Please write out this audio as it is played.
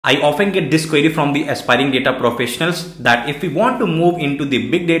I often get this query from the aspiring data professionals that if we want to move into the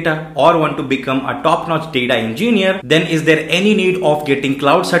big data or want to become a top-notch data engineer, then is there any need of getting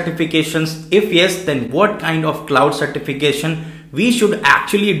cloud certifications? If yes, then what kind of cloud certification we should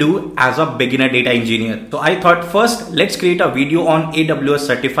actually do as a beginner data engineer? So I thought first let's create a video on AWS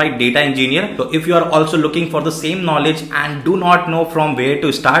certified data engineer. So if you are also looking for the same knowledge and do not know from where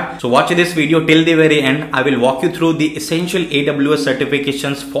to start, so watch this video till the very end. I will walk you through the essential AWS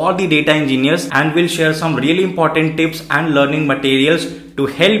certifications for the data engineers and will share some really important tips and learning materials to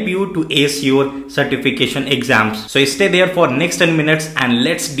help you to ace your certification exams. So stay there for next 10 minutes and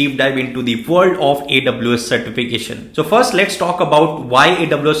let's deep dive into the world of AWS certification. So first let's talk about why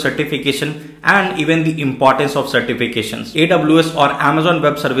AWS certification and even the importance of certifications. AWS or Amazon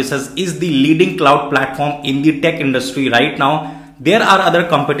Web Services is the leading cloud platform in the tech industry right now. There are other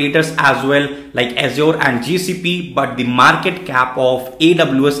competitors as well like Azure and GCP, but the market cap of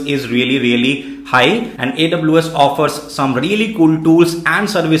AWS is really high, and AWS offers some really cool tools and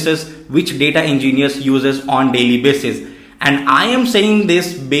services which data engineers uses on daily basis. And I am saying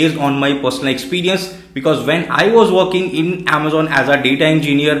this based on my personal experience because when I was working in Amazon as a data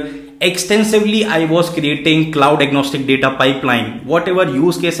engineer, extensively I was creating cloud agnostic data pipeline. Whatever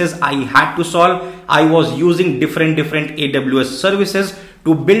use cases I had to solve, I was using different AWS services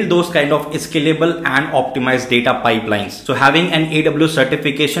to build those kind of scalable and optimized data pipelines. So having an AWS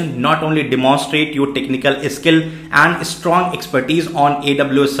certification not only demonstrate your technical skill and strong expertise on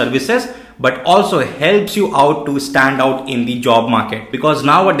AWS services, but also helps you out to stand out in the job market, because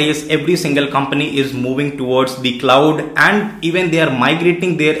nowadays every single company is moving towards the cloud and even they are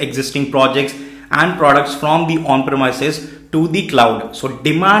migrating their existing projects and products from the on-premises to the cloud. So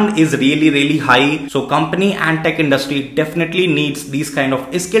demand is really high. So company and tech industry definitely needs these kind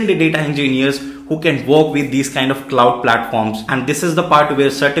of skilled data engineers who can work with these kind of cloud platforms. And this is the part where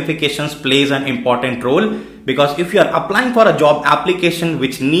certifications plays an important role, because if you are applying for a job application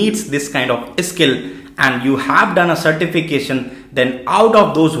which needs this kind of skill and you have done a certification, then out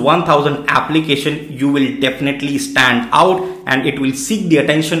of those 1000 applications you will definitely stand out and it will seek the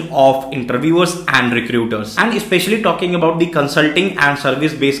attention of interviewers and recruiters. And especially talking about the consulting and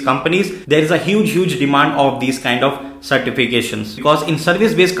service based companies, there is a huge demand of these kind of certifications, because in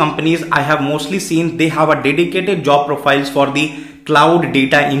service based companies I have mostly seen they have a dedicated job profiles for the cloud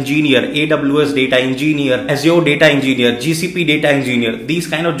data engineer, AWS data engineer, Azure data engineer, GCP data engineer, these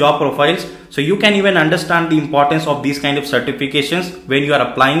kind of job profiles. So you can even understand the importance of these kind of certifications when you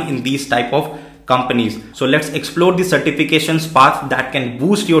are applying in these type of companies. So let's explore the certifications path that can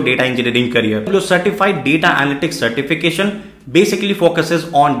boost your data engineering career. AWS certified data analytics certification basically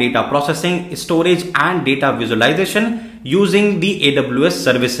focuses on data processing, storage and data visualization using the AWS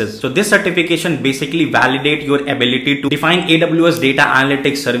services. So this certification basically validates your ability to define AWS data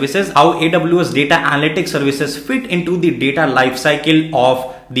analytics services, how AWS data analytics services fit into the data lifecycle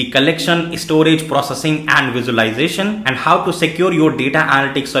of the collection, storage, processing and visualization, and how to secure your data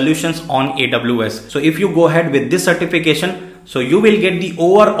analytics solutions on AWS. So if you go ahead with this certification, so you will get the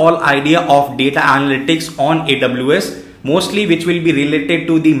overall idea of data analytics on AWS, mostly which will be related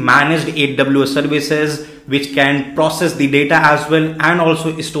to the managed AWS services which can process the data as well, and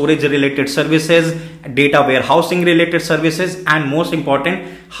also storage related services, data warehousing related services, and most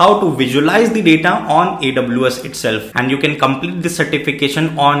important, how to visualize the data on AWS itself. And you can complete this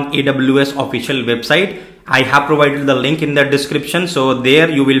certification on AWS official website. I have provided the link in the description, so there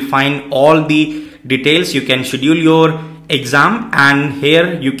you will find all the details. You can schedule your exam and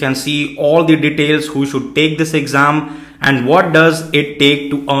here you can see all the details, who should take this exam and what does it take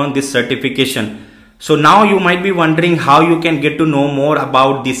to earn this certification. So now you might be wondering how you can get to know more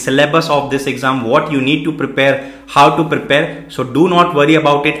about the syllabus of this exam, what you need to prepare, how to prepare. So do not worry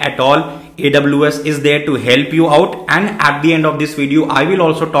about it at all. AWS is there to help you out, and at the end of this video I will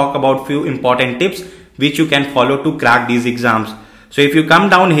also talk about few important tips which you can follow to crack these exams. So if you come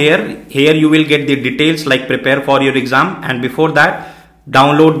down here you will get the details like prepare for your exam, and before that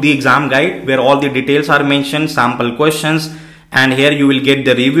download the exam guide where all the details are mentioned, sample questions, and here you will get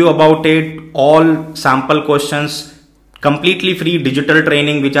the review about it, all sample questions, completely free digital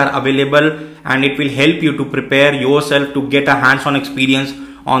training which are available, and it will help you to prepare yourself to get a hands-on experience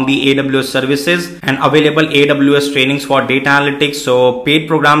on the AWS services, and available AWS trainings for data analytics. So paid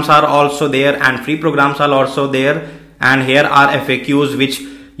programs are also there and free programs are also there, and here are FAQs which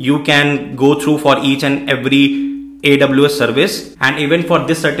you can go through for each and every AWS service. And even for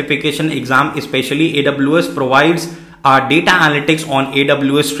this certification exam especially, AWS provides data analytics on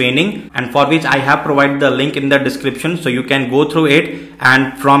AWS training, and for which I have provided the link in the description, so you can go through it,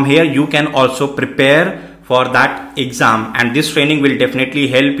 and from here you can also prepare for that exam, and this training will definitely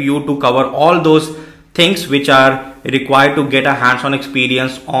help you to cover all those things which are required to get a hands-on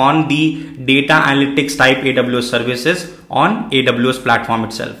experience on the data analytics type AWS services on AWS platform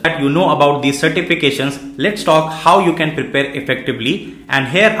itself. That you know about these certifications, let's talk how you can prepare effectively, and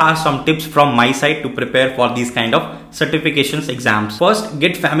here are some tips from my side to prepare for these kind of certifications exams. First,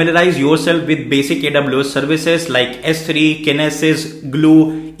 get familiarize yourself with basic AWS services like S3, Kinesis,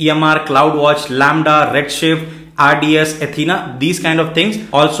 Glue, EMR, CloudWatch, Lambda, Redshift, RDS, Athena, these kind of things.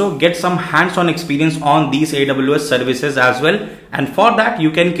 Also get some hands-on experience on these AWS services as well, and for that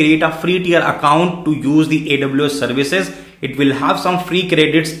you can create a free tier account to use the AWS services. It will have some free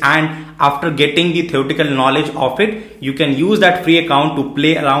credits, and after getting the theoretical knowledge of it, you can use that free account to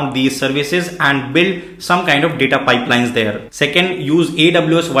play around these services and build some kind of data pipelines there. Second, use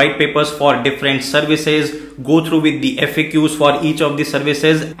AWS white papers for different services. Go through with the FAQs for each of the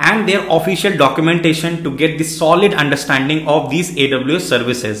services and their official documentation to get the solid understanding of these AWS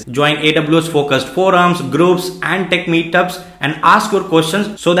services. Join AWS focused forums, groups and tech meetups and ask your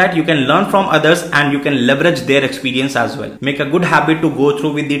questions so that you can learn from others and you can leverage their experience as well. Make a good habit to go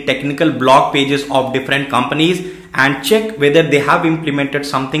through with the technical blog pages of different companies and check whether they have implemented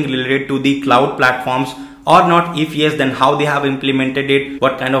something related to the cloud platforms or not. If yes, then how they have implemented it,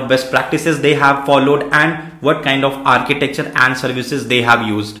 what kind of best practices they have followed, and what kind of architecture and services they have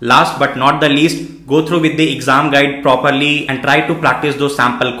used. Last but not the least, go through with the exam guide properly and try to practice those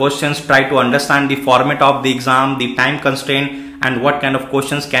sample questions. Try to understand the format of the exam, the time constraint, and what kind of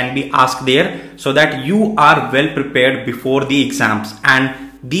questions can be asked there, so that you are well prepared before the exams. And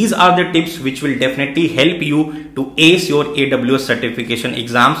these are the tips which will definitely help you to ace your AWS certification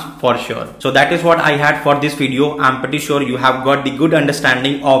exams for sure. So that is what I had for this video. I'm pretty sure you have got the good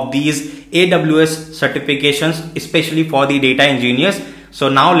understanding of these AWS certifications, especially for the data engineers. So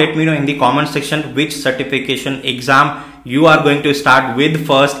now let me know in the comment section which certification exam you are going to start with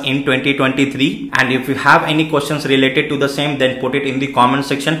first in 2023, and if you have any questions related to the same, then put it in the comment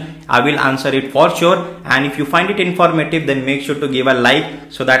section. I will answer it for sure, and if you find it informative, then make sure to give a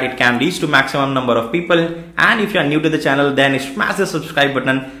like so that it can reach to maximum number of people. And if you are new to the channel, then smash the subscribe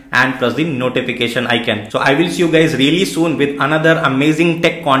button and press the notification icon. So I will see you guys really soon with another amazing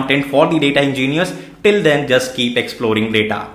tech content for the data engineers. Till then, just keep exploring data.